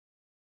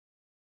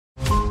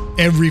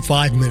Every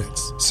 5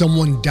 minutes,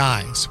 someone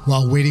dies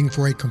while waiting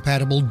for a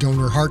compatible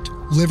donor heart,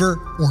 liver,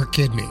 or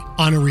kidney.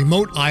 On a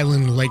remote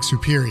island in Lake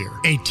Superior,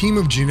 a team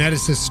of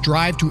geneticists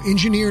strive to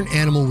engineer an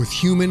animal with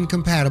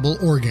human-compatible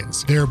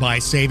organs, thereby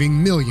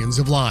saving millions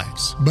of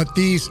lives. But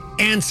these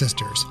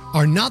ancestors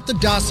are not the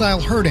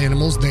docile herd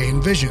animals they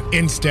envision.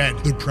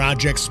 Instead, the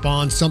project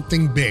spawns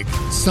something big,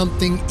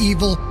 something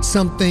evil,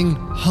 something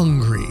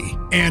hungry.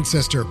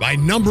 Ancestor by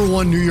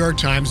 #1 New York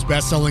Times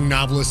bestselling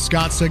novelist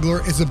Scott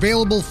Sigler is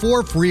available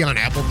for free on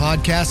Apple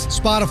Podcasts,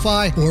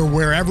 Spotify, or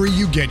wherever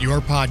you get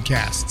your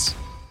podcasts.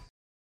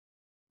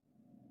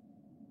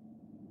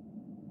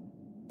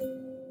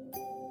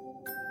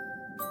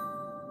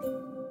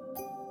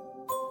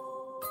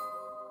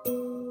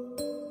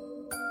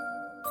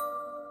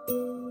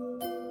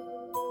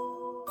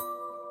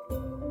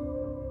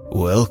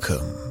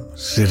 Welcome,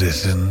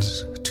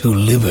 citizens, to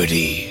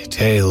Liberty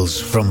Tales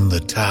from the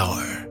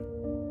Tower.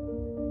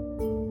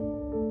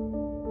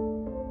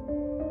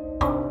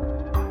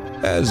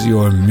 As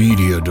your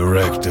media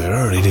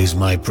director, it is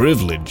my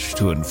privilege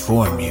to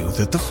inform you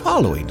that the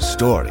following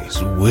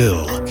stories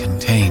will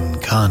contain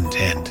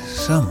content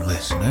some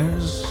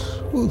listeners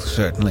will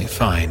certainly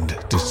find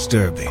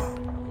disturbing.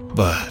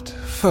 But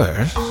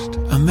first,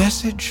 a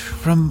message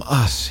from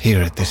us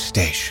here at the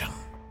station.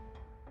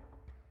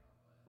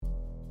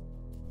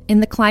 In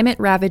the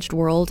climate-ravaged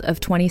world of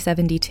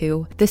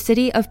 2072, the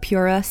city of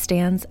Pura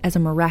stands as a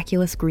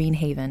miraculous green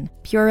haven.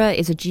 Pura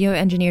is a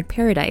geoengineered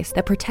paradise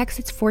that protects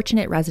its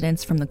fortunate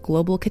residents from the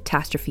global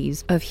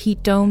catastrophes of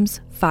heat domes,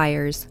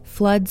 fires,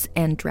 floods,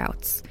 and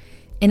droughts.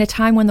 In a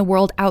time when the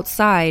world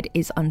outside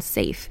is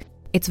unsafe,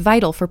 it's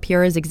vital for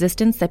Pura's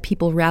existence that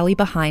people rally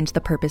behind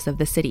the purpose of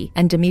the city,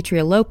 and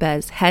Demetria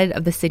Lopez, head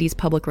of the city's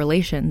public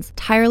relations,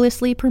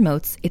 tirelessly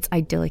promotes its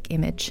idyllic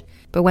image.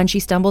 But when she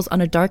stumbles on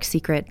a dark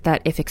secret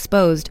that, if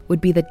exposed, would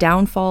be the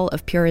downfall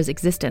of Pura's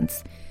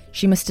existence,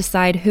 she must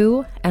decide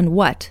who and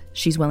what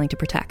she's willing to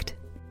protect.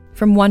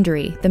 From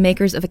Wondery, the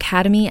makers of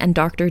Academy and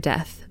Dr.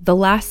 Death, The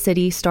Last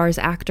City stars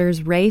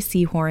actors Ray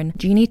Seahorn,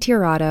 Jeannie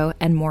Tirado,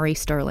 and Maury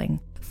Sterling.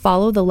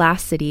 Follow The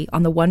Last City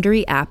on the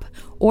Wondery app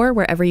or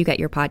wherever you get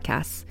your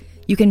podcasts.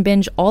 You can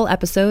binge all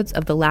episodes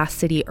of The Last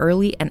City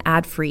early and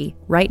ad-free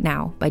right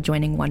now by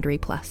joining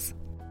Wondery Plus.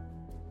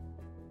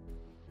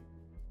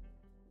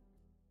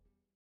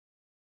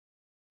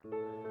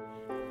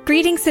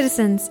 Greetings,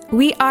 citizens.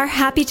 We are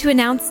happy to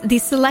announce the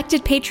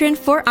selected patron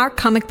for our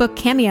comic book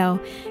cameo.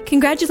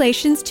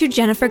 Congratulations to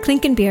Jennifer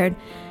Klinkenbeard,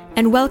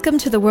 and welcome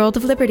to the world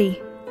of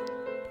Liberty.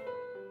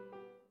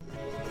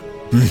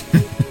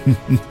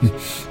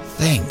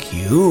 Thank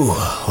you,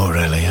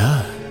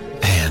 Aurelia,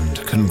 and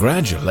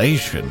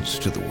congratulations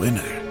to the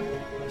winner.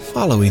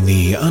 Following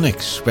the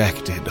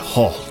unexpected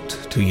halt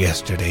to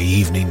yesterday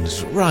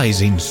evening's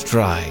Rising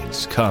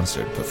Strides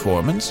concert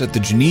performance at the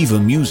Geneva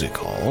Music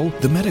Hall,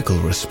 the Medical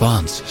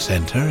Response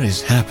Center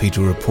is happy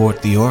to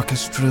report the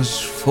orchestra's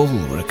full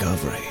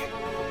recovery,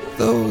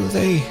 though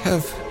they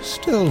have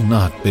still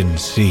not been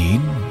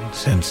seen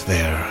since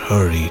their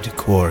hurried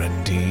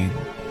quarantine.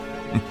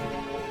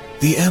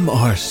 The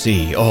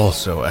MRC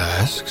also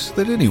asks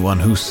that anyone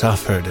who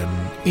suffered an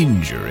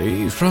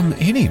injury from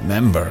any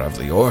member of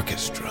the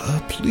orchestra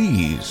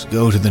please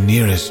go to the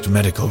nearest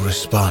Medical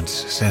Response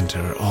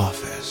Center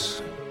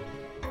office.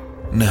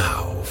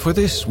 Now, for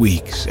this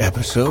week's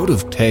episode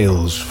of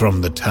Tales from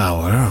the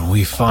Tower,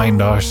 we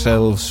find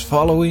ourselves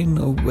following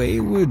a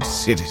wayward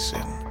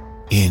citizen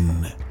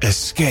in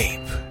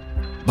Escape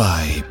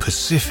by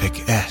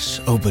Pacific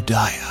S.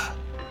 Obadiah.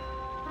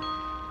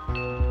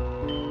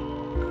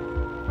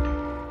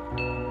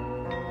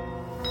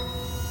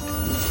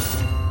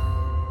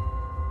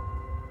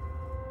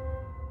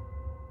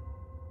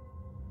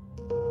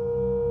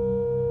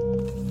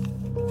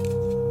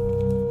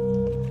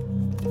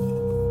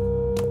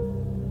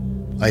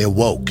 I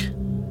awoke.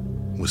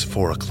 It was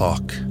 4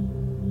 o'clock.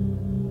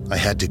 I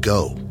had to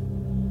go.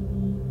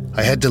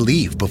 I had to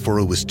leave before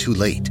it was too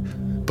late,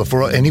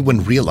 before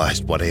anyone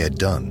realized what I had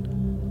done.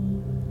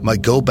 My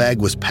go bag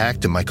was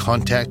packed and my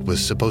contact was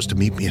supposed to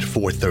meet me at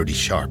 4:30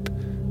 sharp.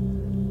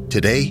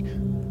 Today,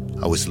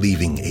 I was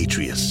leaving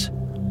Atreus.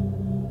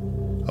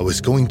 I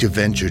was going to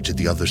venture to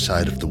the other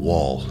side of the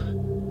wall,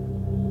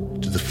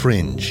 to the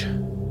Fringe.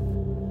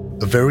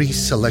 A very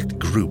select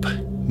group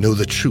know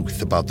the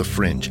truth about the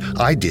Fringe.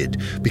 I did,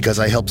 because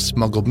I helped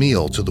smuggle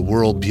meal to the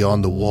world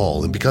beyond the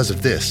wall, and because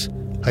of this,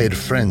 I had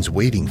friends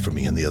waiting for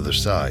me on the other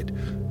side.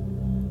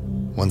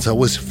 Once I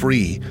was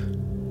free,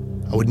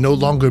 I would no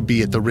longer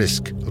be at the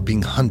risk of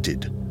being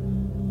hunted,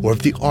 or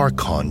of the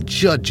Archon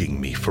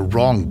judging me for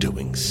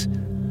wrongdoings.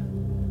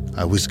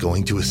 I was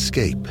going to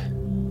escape.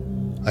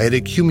 I had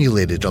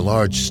accumulated a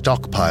large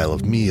stockpile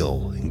of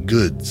meal and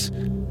goods,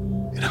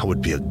 and I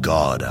would be a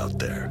god out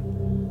there.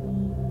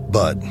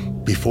 But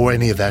before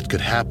any of that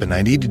could happen,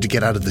 I needed to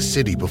get out of the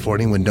city before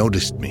anyone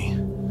noticed me.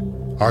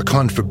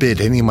 Archon forbid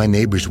any of my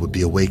neighbors would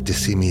be awake to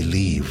see me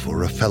leave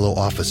or a fellow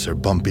officer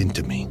bump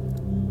into me.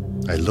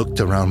 I looked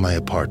around my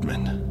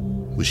apartment.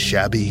 It was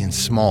shabby and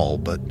small,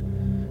 but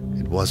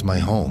it was my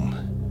home.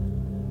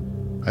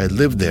 I had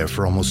lived there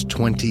for almost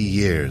 20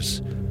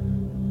 years.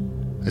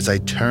 As I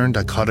turned,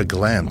 I caught a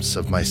glimpse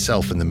of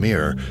myself in the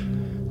mirror.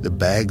 The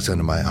bags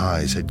under my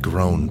eyes had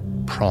grown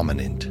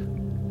prominent.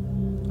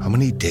 How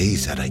many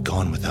days had I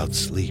gone without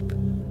sleep?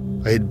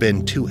 I had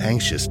been too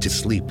anxious to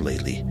sleep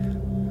lately.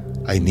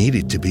 I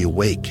needed to be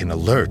awake and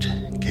alert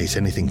in case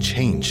anything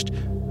changed.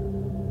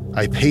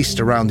 I paced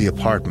around the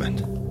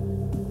apartment.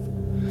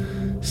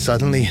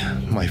 Suddenly,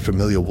 my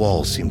familiar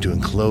walls seemed to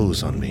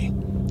enclose on me.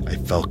 I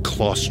felt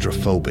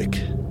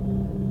claustrophobic.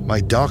 My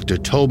doctor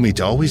told me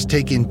to always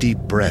take in deep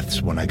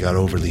breaths when I got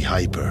overly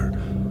hyper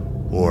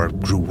or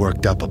grew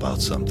worked up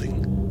about something.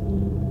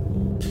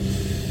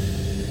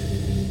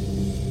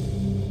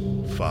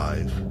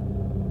 5,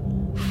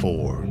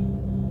 4,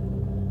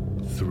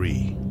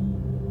 3,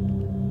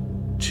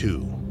 2,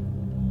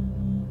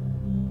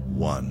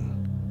 1.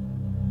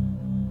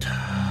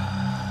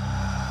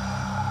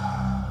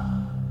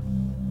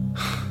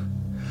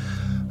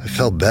 I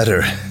felt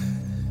better.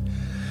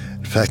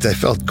 In fact, I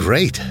felt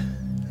great.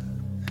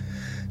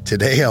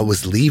 Today I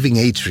was leaving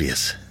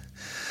Atreus.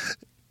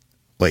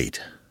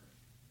 Wait.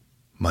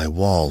 My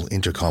wall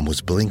intercom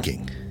was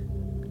blinking.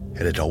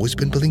 Had it always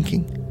been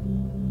blinking?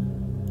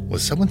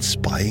 Was someone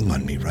spying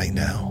on me right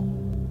now?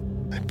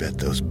 I bet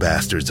those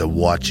bastards are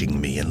watching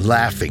me and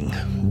laughing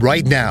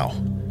right now.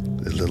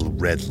 The little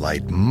red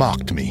light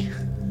mocked me.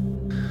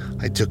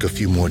 I took a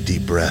few more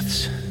deep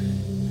breaths.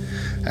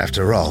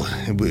 After all,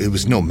 it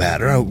was no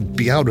matter. I would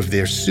be out of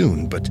there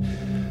soon, but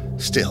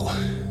still,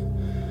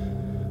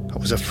 I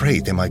was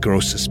afraid they might grow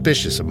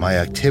suspicious of my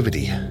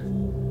activity.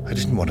 I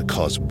didn't want to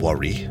cause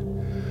worry.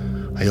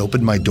 I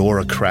opened my door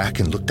a crack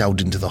and looked out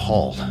into the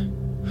hall.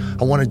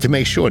 I wanted to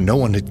make sure no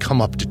one had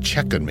come up to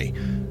check on me.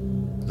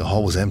 The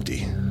hall was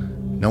empty.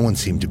 No one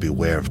seemed to be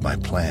aware of my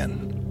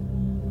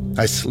plan.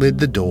 I slid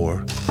the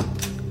door,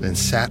 then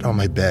sat on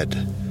my bed,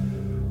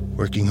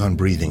 working on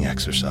breathing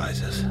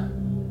exercises.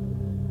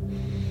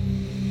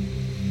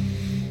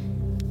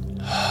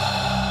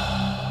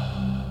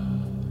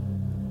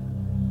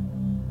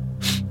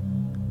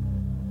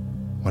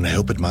 When I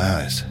opened my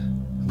eyes,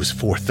 it was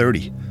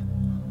 4:30.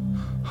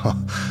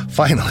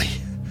 Finally,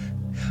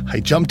 I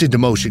jumped into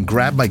motion,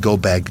 grabbed my go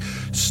bag,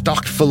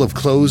 stocked full of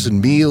clothes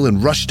and meal,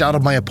 and rushed out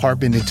of my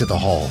apartment into the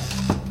hall.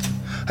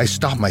 I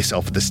stopped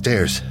myself at the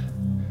stairs.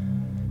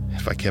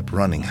 If I kept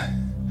running,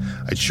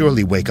 I'd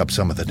surely wake up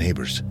some of the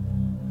neighbors.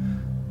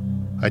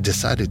 I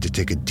decided to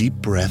take a deep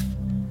breath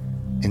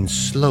and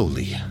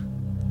slowly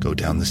go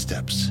down the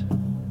steps.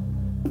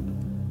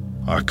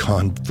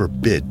 Archon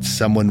forbid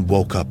someone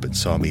woke up and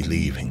saw me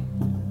leaving.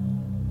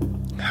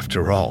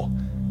 After all,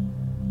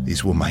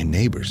 these were my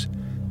neighbors,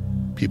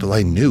 people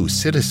I knew,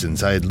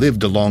 citizens I had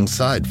lived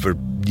alongside for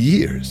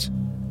years.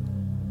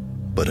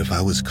 But if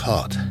I was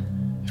caught,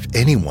 if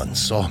anyone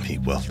saw me,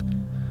 well,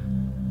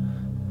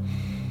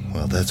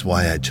 that's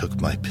why I took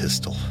my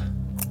pistol.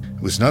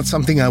 It was not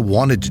something I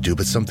wanted to do,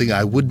 but something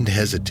I wouldn't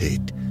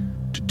hesitate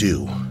to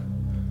do.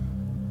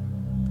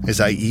 As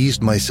I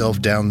eased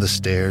myself down the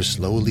stairs,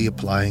 slowly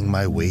applying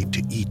my weight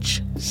to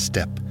each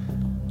step,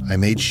 I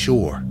made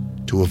sure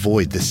to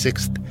avoid the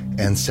 6th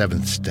and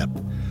 7th step.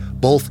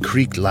 Both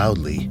creaked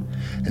loudly,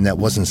 and that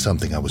wasn't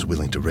something I was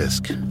willing to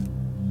risk.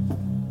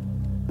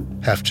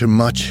 After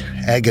much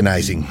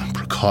agonizing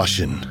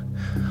precaution,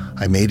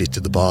 I made it to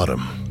the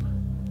bottom.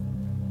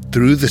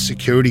 Through the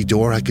security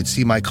door, I could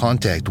see my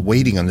contact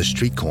waiting on the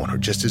street corner,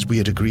 just as we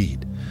had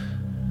agreed.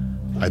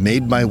 I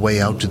made my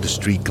way out to the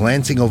street,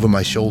 glancing over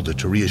my shoulder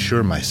to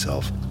reassure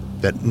myself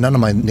that none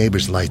of my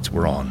neighbors' lights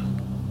were on.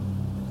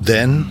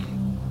 Then,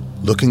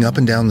 looking up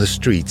and down the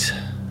streets,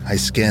 I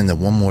scanned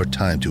them one more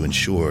time to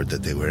ensure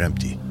that they were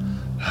empty.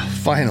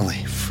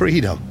 Finally,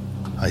 freedom,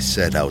 I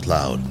said out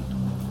loud.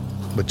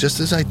 But just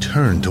as I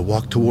turned to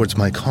walk towards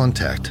my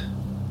contact,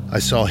 I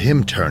saw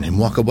him turn and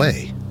walk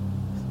away.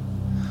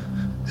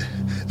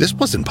 This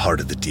wasn't part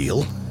of the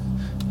deal.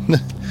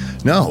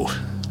 No,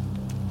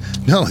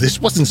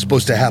 this wasn't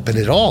supposed to happen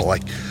at all.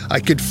 I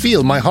could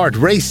feel my heart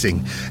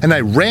racing, and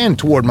I ran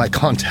toward my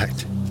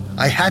contact.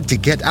 I had to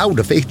get out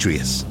of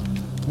Atreus.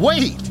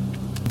 Wait!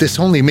 This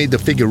only made the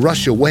figure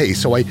rush away,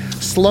 so I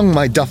slung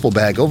my duffel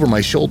bag over my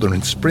shoulder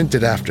and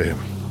sprinted after him.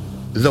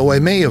 Though I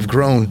may have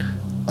grown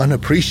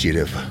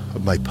unappreciative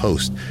of my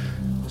post,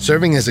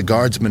 serving as a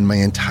guardsman my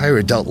entire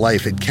adult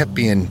life had kept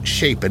me in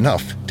shape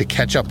enough to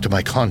catch up to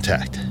my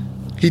contact.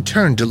 He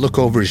turned to look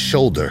over his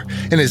shoulder,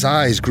 and his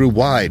eyes grew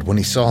wide when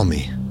he saw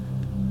me.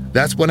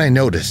 That's when I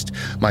noticed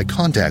my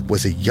contact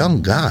was a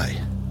young guy.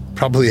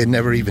 Probably had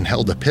never even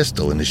held a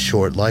pistol in his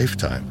short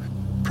lifetime.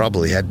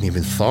 Probably hadn't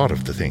even thought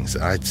of the things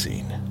that I'd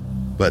seen.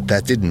 But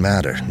that didn't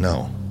matter,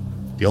 no.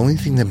 The only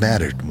thing that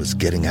mattered was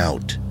getting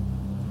out.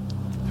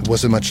 It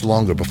wasn't much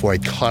longer before I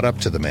caught up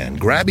to the man,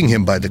 grabbing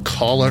him by the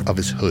collar of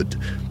his hood.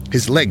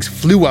 His legs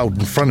flew out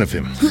in front of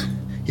him.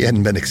 He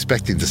hadn't been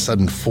expecting the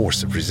sudden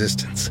force of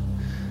resistance.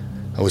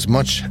 I was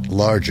much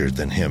larger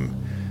than him,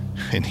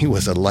 and he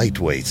was a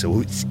lightweight,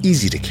 so it's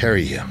easy to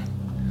carry him.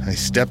 I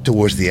stepped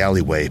towards the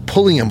alleyway,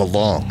 pulling him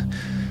along,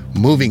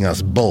 moving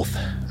us both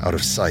out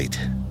of sight.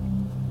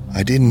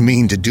 I didn't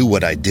mean to do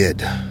what I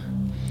did.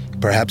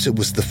 Perhaps it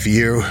was the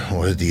fear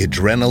or the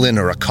adrenaline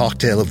or a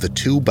cocktail of the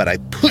two, but I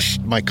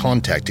pushed my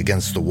contact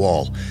against the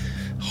wall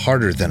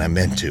harder than I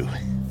meant to.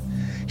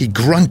 He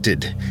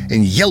grunted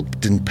and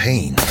yelped in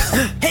pain.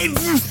 Hey!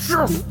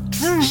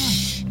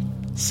 Shh!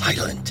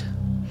 Silent.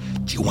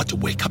 Do you want to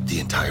wake up the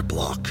entire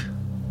block?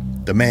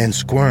 The man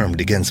squirmed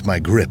against my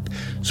grip,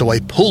 so I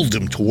pulled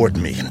him toward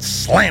me and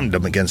slammed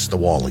him against the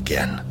wall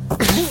again.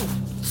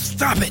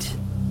 Stop it!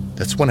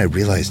 That's when I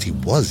realized he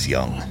was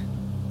young.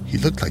 He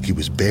looked like he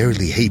was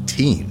barely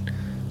 18,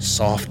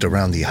 soft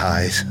around the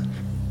eyes,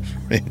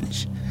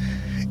 fringe.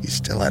 He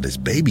still had his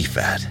baby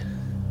fat.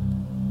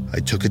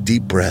 I took a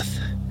deep breath,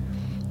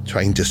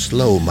 trying to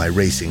slow my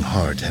racing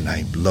heart, and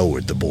I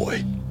lowered the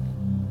boy.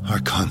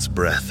 Archon's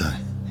breath.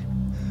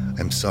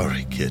 I'm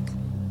sorry, kid.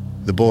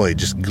 The boy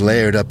just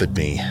glared up at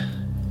me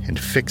and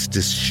fixed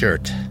his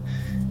shirt.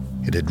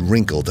 It had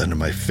wrinkled under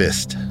my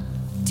fist.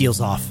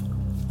 Deal's off.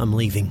 I'm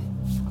leaving.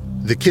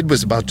 The kid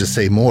was about to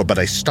say more, but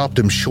I stopped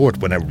him short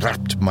when I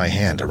wrapped my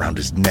hand around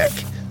his neck.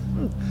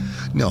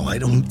 No, I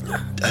don't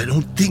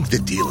think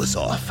the deal is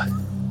off.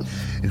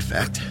 In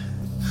fact,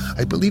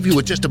 I believe you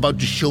were just about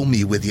to show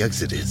me where the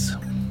exit is.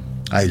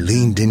 I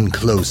leaned in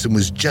close and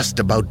was just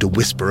about to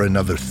whisper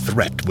another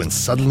threat when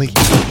suddenly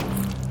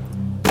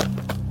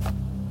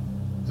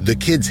the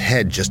kid's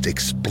head just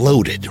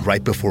exploded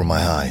right before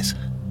my eyes.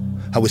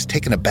 I was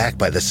taken aback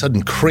by the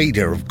sudden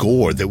crater of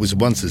gore that was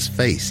once his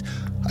face.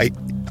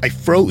 I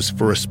froze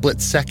for a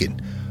split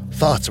second,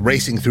 thoughts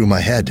racing through my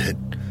head.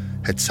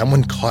 Had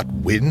someone caught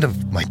wind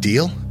of my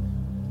deal?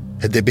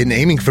 Had they been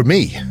aiming for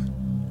me?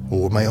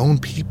 Or were my own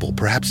people,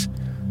 perhaps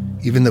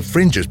even the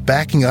Fringers,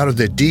 backing out of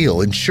their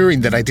deal,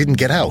 ensuring that I didn't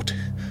get out?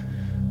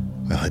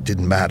 Well, it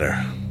didn't matter.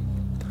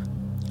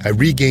 I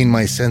regained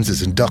my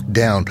senses and ducked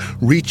down,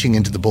 reaching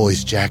into the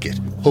boy's jacket,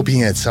 hoping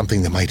he had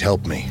something that might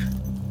help me.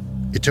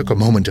 It took a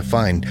moment to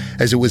find,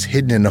 as it was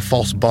hidden in a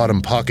false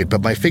bottom pocket,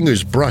 but my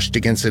fingers brushed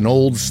against an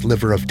old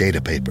sliver of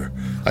data paper.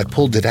 I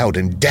pulled it out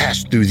and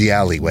dashed through the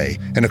alleyway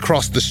and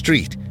across the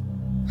street.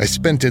 I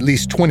spent at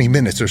least 20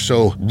 minutes or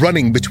so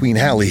running between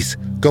alleys,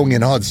 going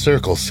in odd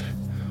circles,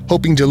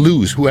 hoping to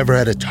lose whoever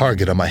had a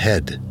target on my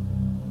head.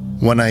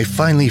 When I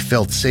finally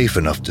felt safe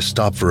enough to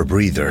stop for a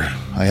breather,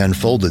 I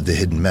unfolded the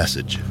hidden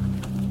message.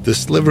 The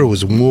sliver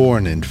was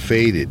worn and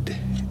faded,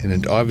 and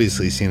had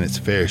obviously seen its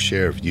fair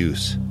share of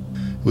use.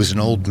 It was an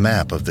old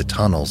map of the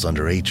tunnels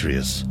under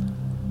Atreus,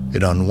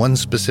 and on one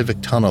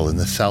specific tunnel in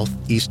the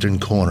southeastern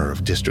corner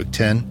of District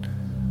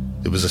 10,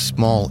 there was a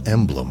small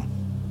emblem.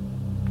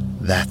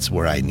 That's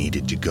where I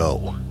needed to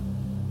go.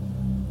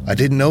 I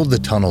didn't know the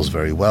tunnels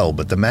very well,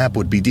 but the map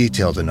would be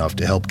detailed enough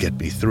to help get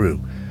me through.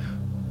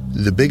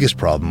 The biggest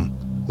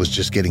problem was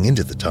just getting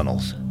into the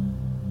tunnels.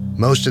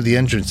 Most of the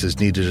entrances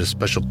needed a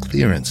special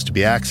clearance to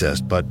be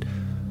accessed, but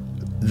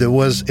there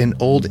was an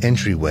old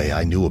entryway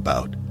I knew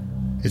about.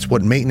 It's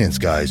what maintenance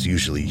guys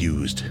usually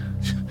used.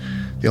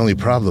 The only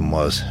problem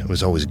was, it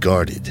was always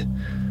guarded.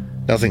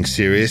 Nothing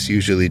serious,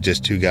 usually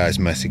just two guys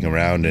messing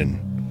around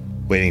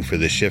and waiting for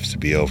the shifts to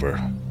be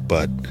over.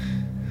 But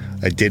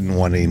I didn't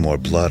want any more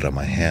blood on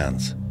my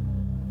hands.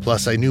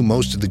 Plus, I knew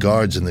most of the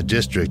guards in the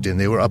district, and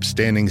they were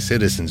upstanding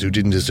citizens who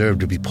didn't deserve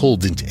to be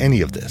pulled into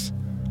any of this.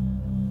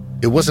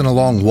 It wasn't a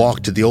long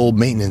walk to the old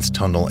maintenance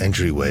tunnel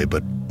entryway,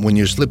 but when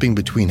you're slipping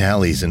between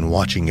alleys and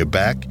watching your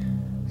back,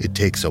 it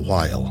takes a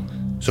while.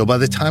 So by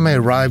the time I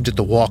arrived at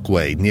the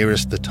walkway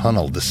nearest the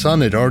tunnel, the sun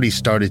had already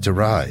started to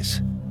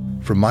rise.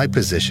 From my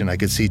position, I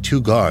could see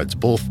two guards,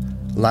 both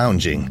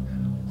lounging,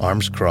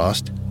 arms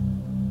crossed,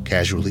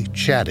 casually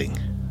chatting.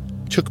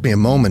 It took me a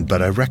moment,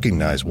 but I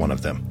recognized one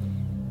of them.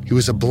 He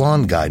was a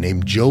blonde guy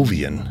named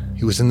Jovian.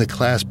 He was in the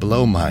class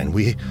below mine.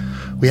 We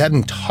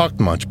hadn't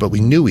talked much, but we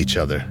knew each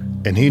other,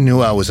 and he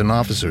knew I was an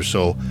officer,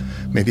 so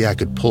maybe I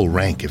could pull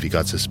rank if he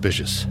got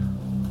suspicious.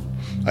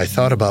 I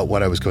thought about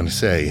what I was going to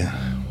say,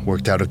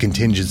 worked out a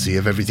contingency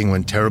if everything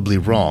went terribly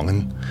wrong,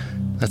 and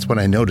that's when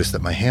I noticed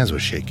that my hands were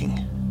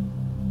shaking.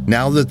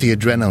 Now that the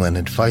adrenaline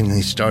had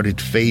finally started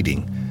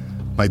fading,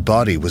 my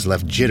body was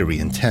left jittery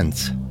and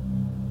tense.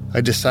 I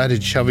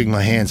decided shoving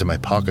my hands in my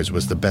pockets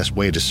was the best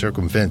way to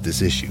circumvent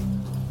this issue.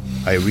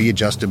 I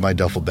readjusted my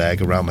duffel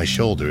bag around my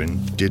shoulder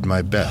and did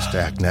my best to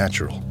act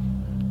natural.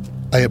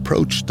 I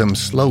approached them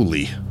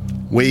slowly,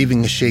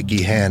 waving a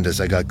shaky hand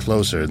as I got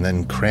closer and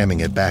then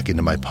cramming it back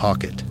into my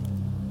pocket.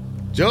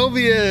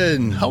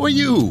 Jovian, how are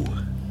you?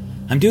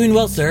 I'm doing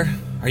well, sir.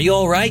 Are you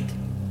all right?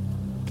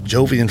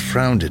 Jovian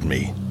frowned at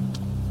me,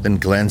 then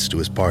glanced to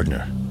his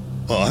partner.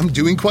 Oh, I'm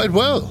doing quite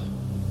well.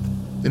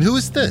 And who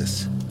is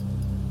this?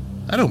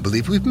 I don't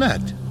believe we've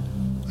met.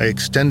 I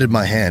extended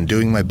my hand,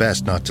 doing my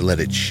best not to let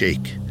it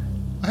shake.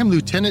 I'm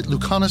Lieutenant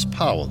Lucanus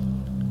Powell.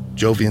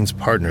 Jovian's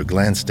partner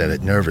glanced at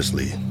it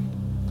nervously,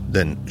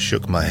 then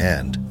shook my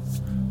hand.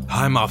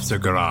 I'm Officer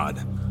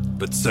Garad,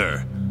 but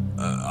sir,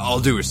 all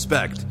due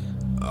respect,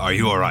 are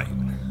you all right?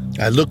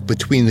 I looked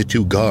between the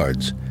two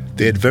guards.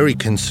 They had very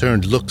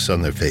concerned looks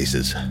on their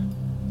faces.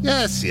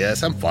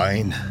 Yes, I'm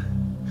fine.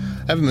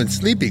 I haven't been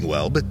sleeping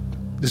well, but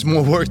there's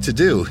more work to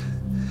do.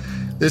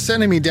 They're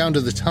sending me down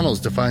to the tunnels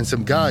to find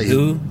some guy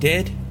Who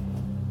did?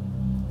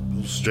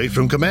 straight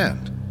from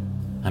command.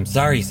 I'm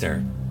sorry,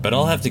 sir, but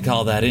I'll have to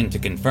call that in to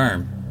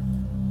confirm.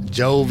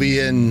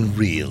 Jovian,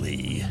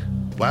 really?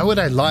 Why would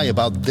I lie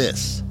about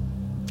this?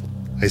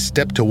 I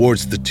stepped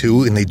towards the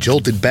two and they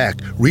jolted back,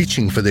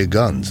 reaching for their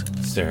guns.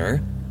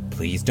 Sir,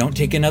 please don't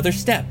take another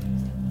step.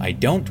 I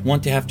don't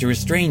want to have to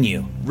restrain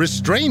you.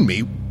 Restrain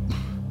me?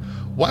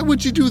 Why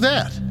would you do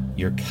that?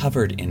 You're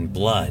covered in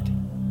blood.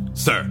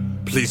 Sir,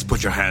 please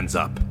put your hands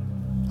up.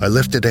 I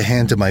lifted a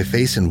hand to my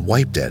face and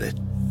wiped at it.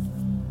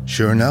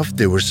 Sure enough,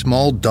 there were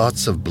small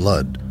dots of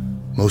blood,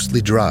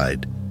 mostly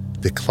dried,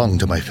 that clung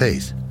to my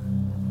face.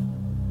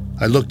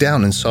 I looked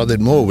down and saw that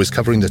more was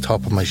covering the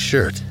top of my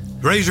shirt.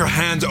 Raise your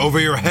hands over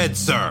your head,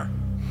 sir.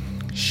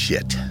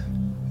 Shit.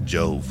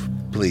 Jove,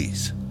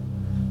 please.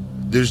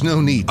 There's no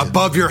need to...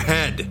 Above your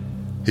head.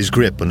 His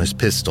grip on his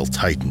pistol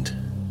tightened.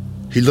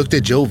 He looked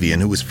at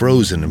Jovian, who was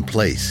frozen in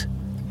place.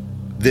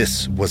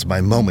 This was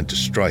my moment to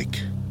strike.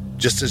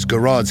 Just as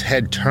Garad's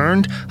head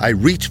turned, I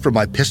reached for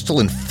my pistol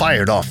and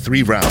fired off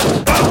 3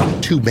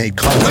 rounds. 2 made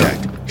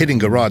contact, hitting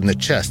Garad in the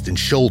chest and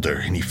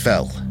shoulder, and he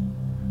fell.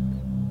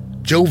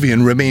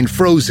 Jovian remained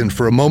frozen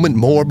for a moment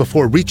more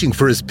before reaching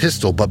for his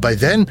pistol, but by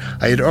then,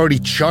 I had already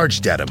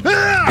charged at him.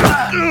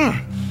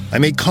 I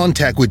made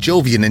contact with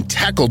Jovian and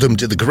tackled him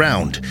to the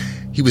ground.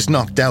 He was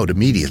knocked out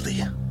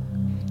immediately.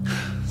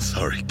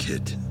 Sorry,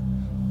 kid.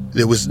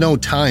 There was no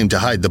time to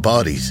hide the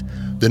bodies.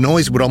 The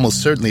noise would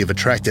almost certainly have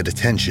attracted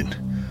attention.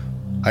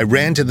 I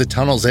ran to the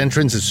tunnel's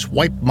entrance and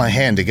swiped my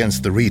hand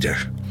against the reader.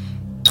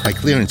 My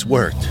clearance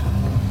worked,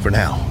 for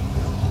now.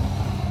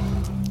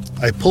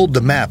 I pulled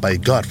the map I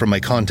got from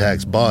my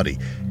contact's body.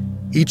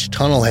 Each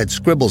tunnel had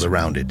scribbles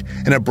around it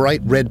and a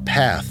bright red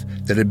path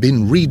that had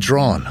been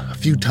redrawn a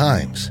few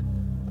times.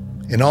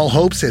 In all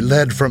hopes, it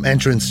led from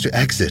entrance to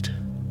exit.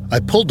 I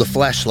pulled the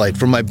flashlight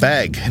from my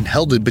bag and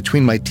held it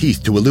between my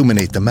teeth to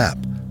illuminate the map.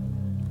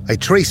 I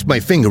traced my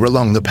finger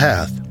along the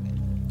path.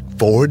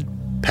 Forward,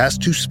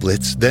 past 2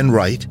 splits, then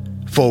right,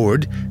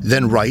 forward,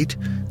 then right,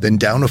 then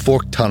down a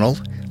forked tunnel,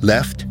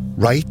 left,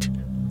 right,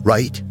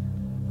 right,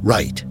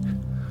 right.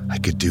 I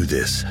could do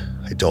this,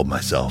 I told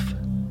myself.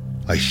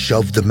 I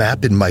shoved the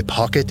map in my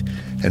pocket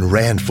and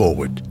ran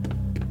forward.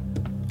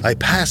 I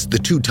passed the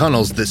 2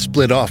 tunnels that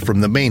split off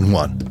from the main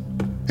one,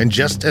 and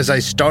just as I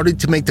started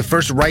to make the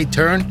first right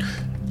turn,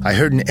 I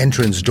heard an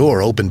entrance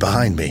door open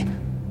behind me.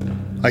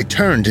 I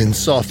turned and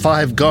saw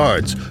 5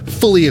 guards,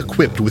 fully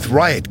equipped with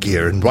riot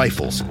gear and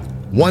rifles.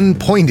 One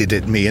pointed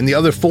at me and the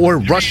other 4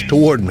 rushed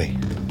toward me.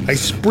 I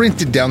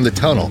sprinted down the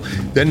tunnel,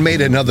 then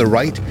made another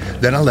right,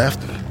 then a left,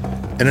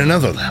 and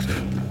another left.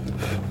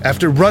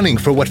 After running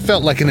for what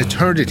felt like an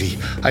eternity,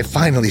 I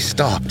finally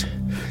stopped,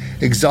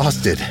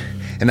 exhausted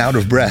and out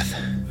of breath.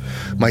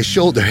 My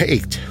shoulder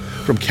ached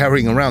from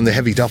carrying around the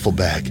heavy duffel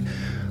bag.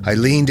 I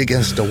leaned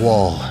against a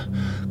wall,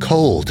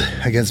 cold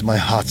against my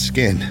hot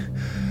skin.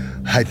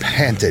 I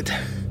panted.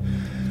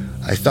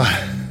 I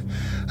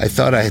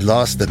thought I had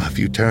lost them a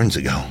few turns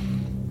ago.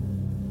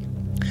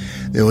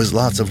 There was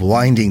lots of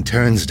winding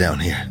turns down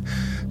here,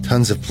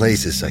 tons of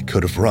places I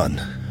could have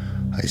run.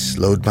 I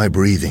slowed my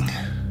breathing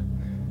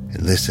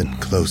and listened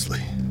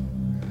closely.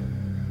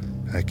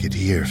 I could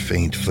hear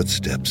faint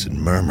footsteps and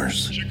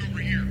murmurs,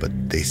 but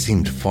they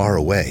seemed far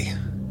away.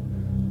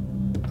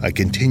 I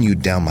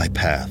continued down my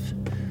path.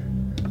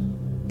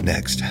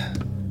 Next,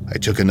 I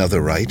took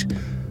another right,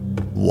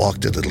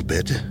 walked a little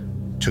bit,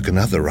 took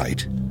another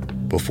right,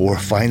 before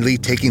finally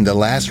taking the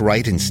last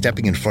right and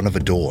stepping in front of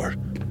a door.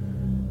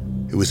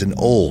 It was an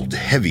old,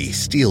 heavy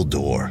steel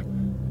door.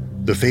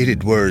 The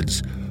faded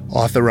words,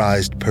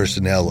 "Authorized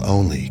personnel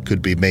only,"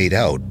 could be made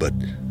out, but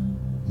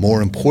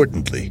more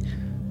importantly,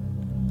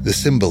 the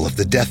symbol of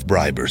the death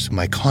bribers,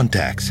 my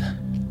contacts.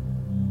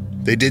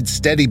 They did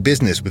steady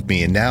business with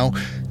me, and now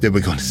they were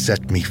going to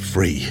set me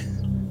free.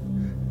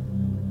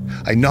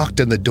 I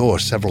knocked on the door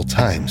several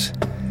times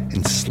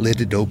and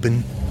slid it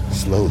open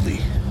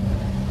slowly.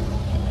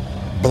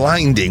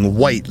 Blinding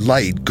white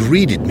light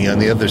greeted me on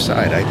the other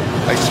side.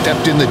 I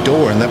stepped in the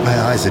door and let my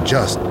eyes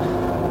adjust.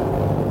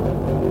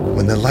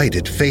 When the light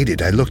had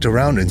faded, I looked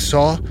around and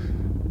saw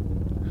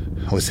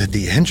I was at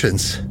the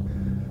entrance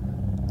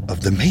of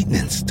the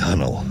maintenance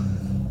tunnel.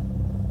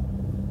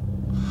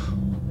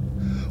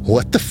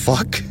 What the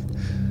fuck?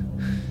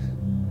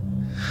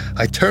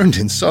 I turned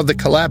and saw the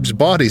collapsed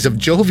bodies of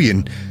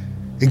Jovian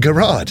and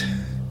Garad.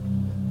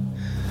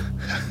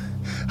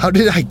 How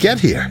did I get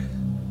here?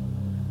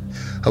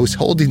 I was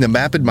holding the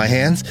map in my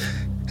hands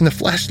and the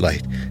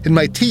flashlight in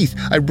my teeth.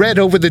 I read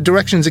over the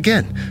directions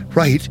again.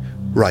 Right,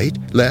 right,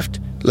 left,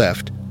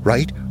 left,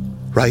 right,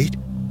 right,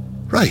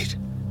 right.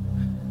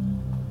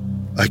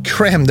 I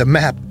crammed the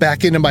map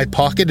back into my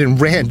pocket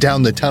and ran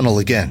down the tunnel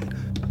again.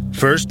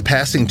 First,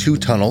 passing 2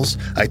 tunnels,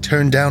 I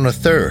turned down a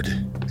third.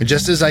 And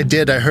just as I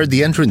did, I heard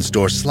the entrance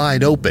door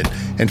slide open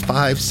and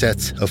 5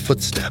 sets of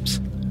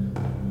footsteps.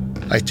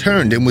 I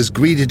turned and was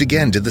greeted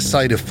again to the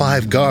sight of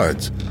 5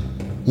 guards.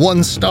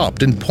 One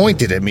stopped and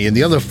pointed at me, and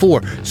the other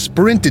 4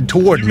 sprinted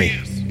toward me.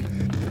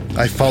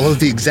 I followed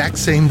the exact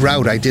same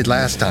route I did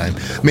last time,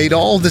 made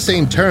all the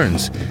same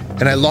turns,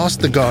 and I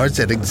lost the guards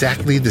at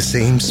exactly the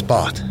same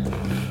spot.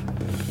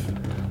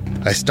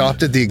 I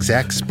stopped at the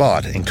exact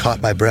spot and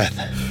caught my breath.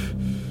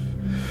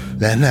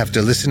 Then,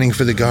 after listening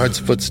for the guards'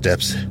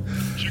 footsteps,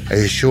 I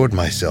assured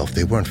myself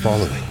they weren't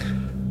following.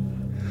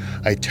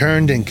 I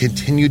turned and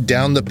continued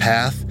down the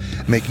path,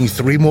 making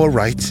 3 more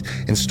rights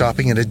and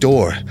stopping at a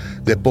door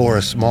that bore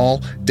a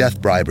small Death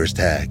Bribers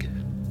tag.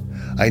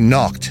 I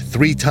knocked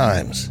 3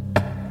 times,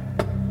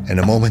 and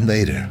a moment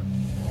later,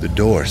 the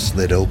door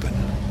slid open.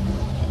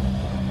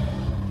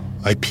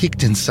 I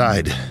peeked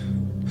inside.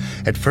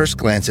 At first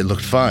glance, it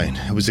looked fine.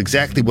 It was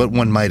exactly what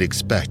one might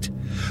expect.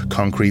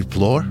 Concrete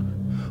floor,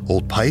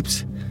 old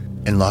pipes,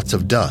 and lots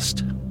of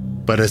dust.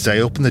 But as I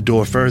opened the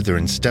door further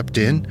and stepped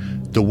in,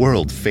 the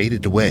world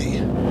faded away.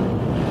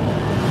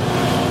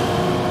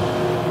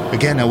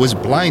 Again, I was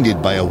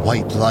blinded by a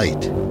white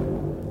light.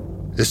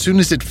 As soon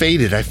as it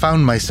faded, I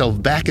found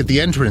myself back at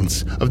the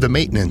entrance of the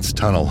maintenance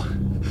tunnel.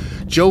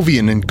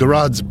 Jovian and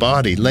Garad's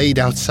body laid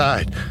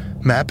outside,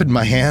 map in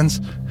my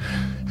hands,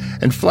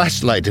 and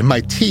flashlight in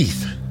my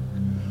teeth.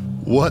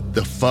 What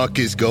the fuck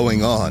is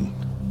going on?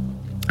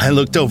 I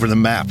looked over the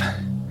map,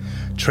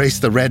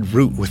 traced the red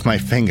route with my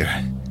finger,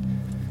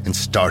 and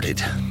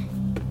started.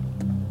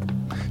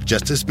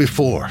 Just as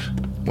before,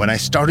 when I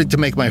started to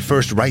make my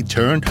first right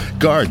turn,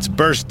 guards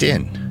burst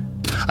in.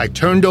 I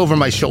turned over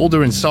my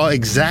shoulder and saw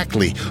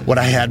exactly what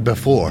I had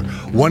before.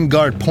 1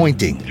 guard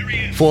pointing.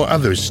 4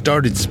 others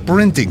started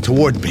sprinting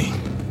toward me.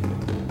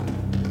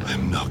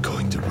 I'm not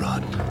going to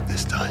run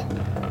this time.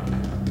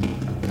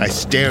 I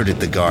stared at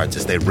the guards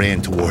as they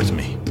ran towards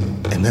me,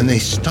 and then they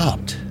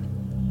stopped.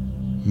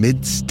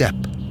 Mid-step,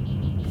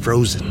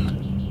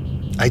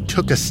 frozen. I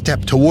took a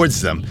step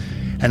towards them,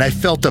 and I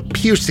felt a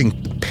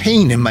piercing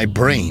pain in my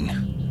brain,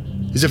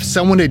 as if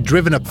someone had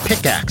driven a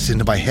pickaxe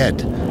into my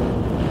head.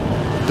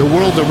 The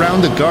world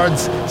around the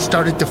guards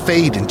started to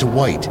fade into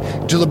white,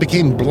 till it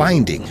became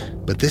blinding,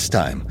 but this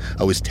time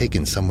I was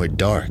taken somewhere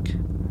dark.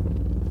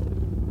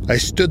 I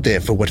stood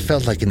there for what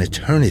felt like an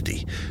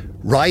eternity,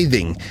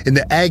 writhing in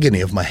the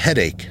agony of my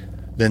headache.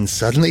 Then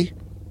suddenly,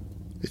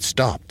 it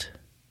stopped.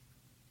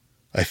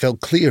 I felt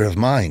clear of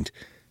mind,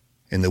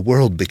 and the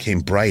world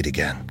became bright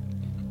again.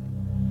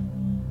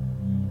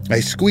 I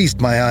squeezed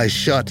my eyes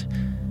shut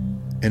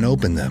and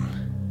opened them,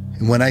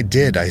 and when I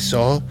did, I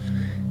saw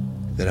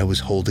that I was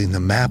holding the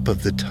map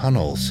of the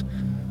tunnels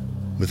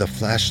with a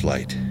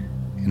flashlight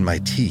in my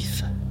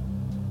teeth.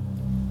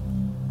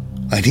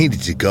 I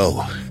needed to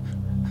go.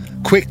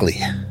 Quickly.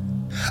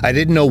 I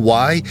didn't know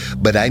why,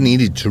 but I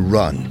needed to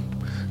run.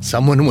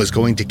 Someone was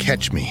going to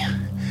catch me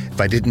if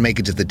I didn't make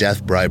it to the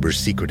Death Bribers'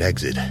 secret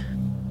exit.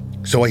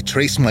 So I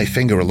traced my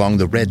finger along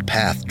the red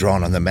path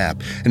drawn on the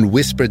map and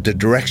whispered the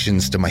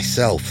directions to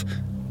myself.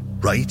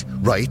 Right,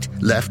 right,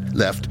 left,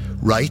 left,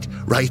 right,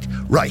 right,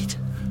 right.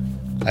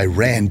 I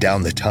ran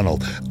down the tunnel,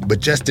 but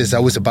just as I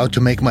was about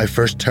to make my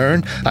first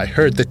turn, I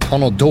heard the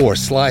tunnel door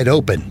slide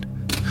open.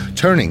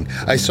 Turning,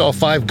 I saw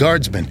 5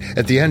 guardsmen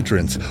at the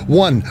entrance.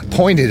 1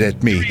 pointed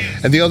at me,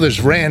 and the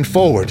others ran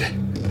forward.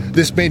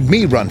 This made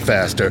me run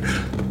faster.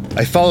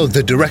 I followed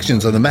the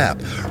directions on the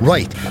map.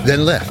 Right,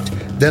 then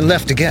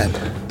left again.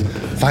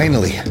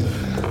 Finally,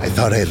 I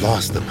thought I had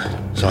lost them,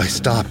 so I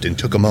stopped and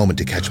took a moment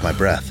to catch my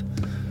breath.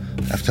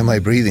 After my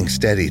breathing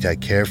steadied, I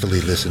carefully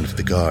listened for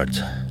the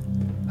guards.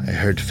 I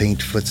heard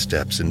faint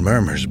footsteps and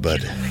murmurs,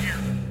 but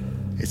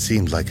it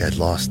seemed like I'd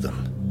lost them.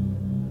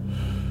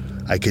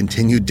 I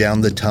continued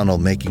down the tunnel,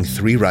 making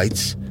 3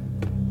 rights,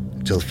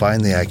 until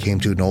finally I came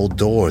to an old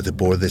door that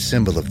bore the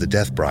symbol of the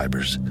Death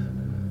Bribers.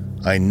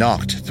 I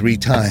knocked 3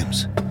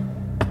 times,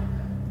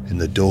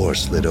 and the door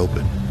slid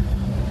open.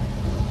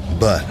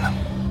 But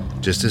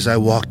just as I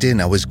walked in,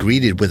 I was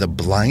greeted with a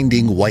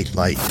blinding white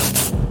light.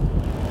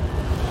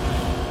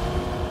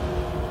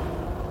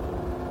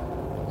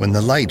 When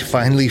the light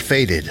finally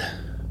faded,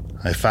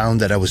 I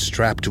found that I was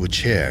strapped to a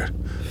chair.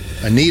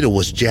 A needle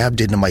was jabbed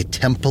into my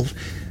temple,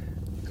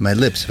 and my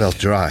lips felt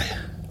dry.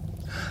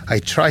 I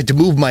tried to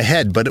move my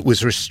head, but it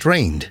was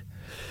restrained,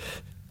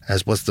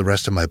 as was the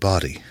rest of my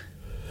body.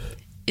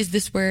 Is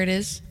this where it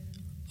is?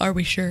 Are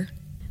we sure?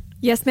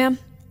 Yes, ma'am.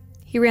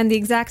 He ran the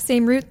exact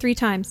same route 3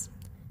 times.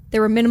 There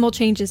were minimal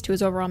changes to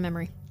his overall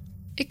memory.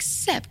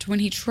 Except when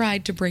he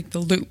tried to break the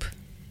loop.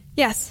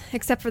 Yes,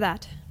 except for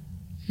that.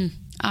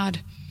 Odd.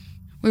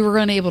 We were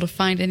unable to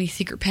find any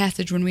secret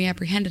passage when we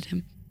apprehended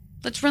him.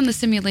 Let's run the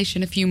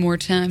simulation a few more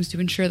times to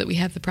ensure that we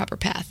have the proper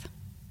path.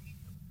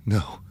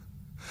 No,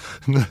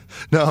 I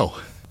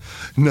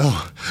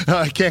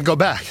can't go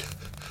back.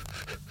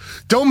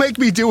 Don't make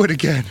me do it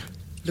again.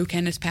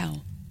 Lieutenant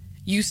Powell,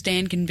 you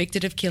stand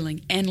convicted of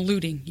killing and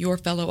looting your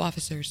fellow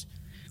officers.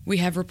 We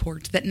have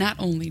reports that not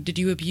only did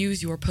you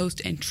abuse your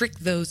post and trick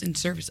those in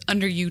service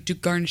under you to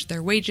garnish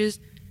their wages,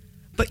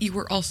 but you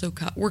were also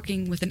caught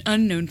working with an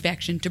unknown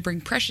faction to bring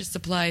precious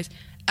supplies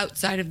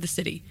outside of the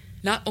city,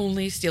 not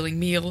only stealing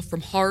meal from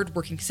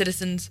hard-working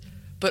citizens,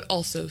 but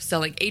also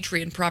selling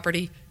Atrian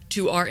property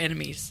to our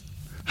enemies.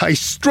 I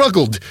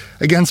struggled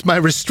against my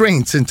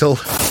restraints until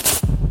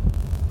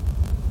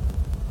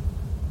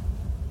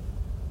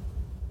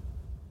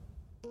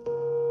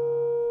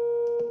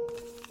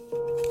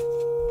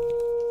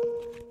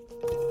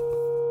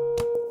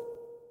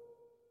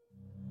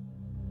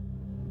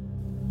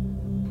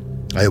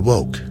I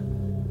awoke.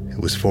 It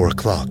was 4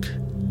 o'clock.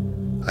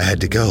 I had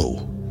to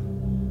go.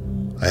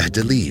 I had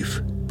to leave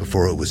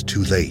before it was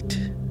too late.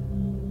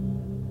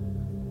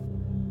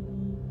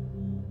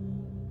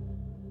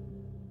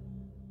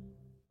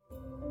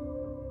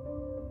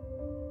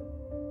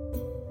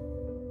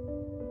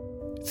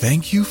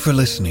 Thank you for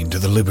listening to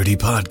the Liberty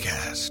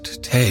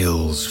Podcast,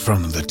 Tales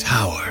from the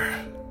Tower.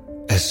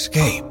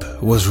 Escape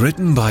was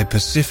written by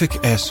Pacific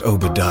S.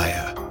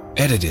 Obadiah,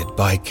 edited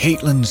by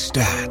Caitlin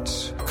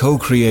Statz,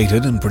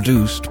 co-created and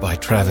produced by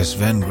Travis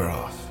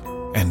Vengroff,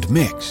 and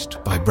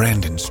mixed by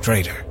Brandon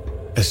Strader.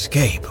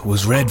 Escape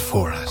was read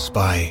for us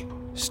by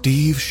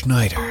Steve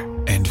Schneider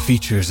and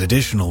features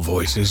additional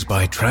voices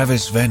by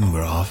Travis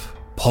Vengroff,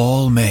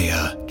 Paul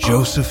Maya,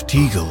 Joseph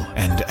Teagle,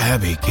 and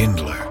Abby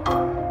Kindler.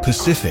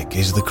 Pacific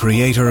is the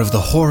creator of the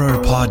horror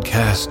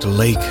podcast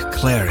Lake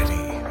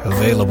Clarity,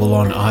 available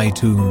on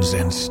iTunes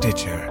and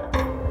Stitcher.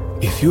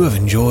 If you have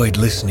enjoyed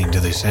listening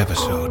to this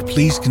episode,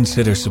 please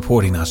consider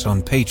supporting us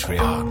on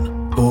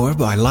Patreon or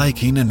by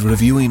liking and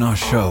reviewing our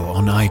show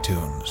on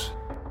iTunes.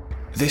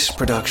 This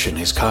production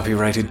is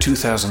copyrighted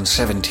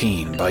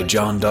 2017 by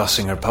John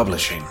Dossinger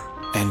Publishing,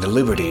 and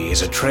Liberty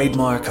is a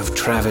trademark of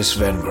Travis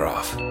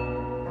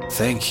Vengroff.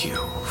 Thank you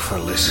for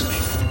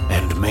listening,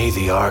 and may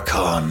the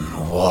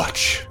Archon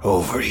watch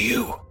over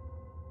you.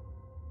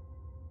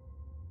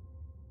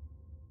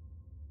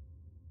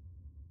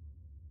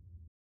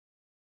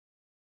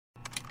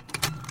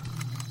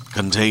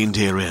 Contained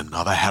herein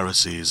are the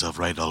heresies of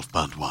Radolf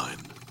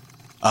Burntwine,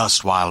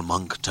 erstwhile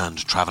monk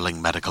turned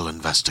traveling medical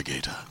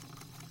investigator.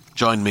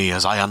 Join me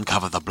as I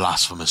uncover the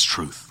blasphemous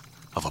truth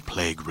of a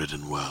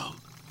plague-ridden world,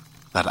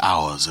 that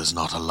ours is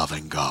not a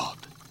loving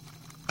God,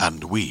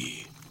 and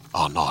we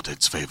are not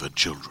its favored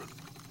children.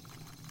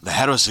 The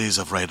Heresies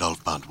of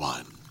Radolf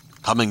Burntwine,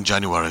 coming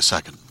January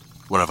 2nd,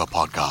 wherever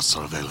podcasts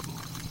are available.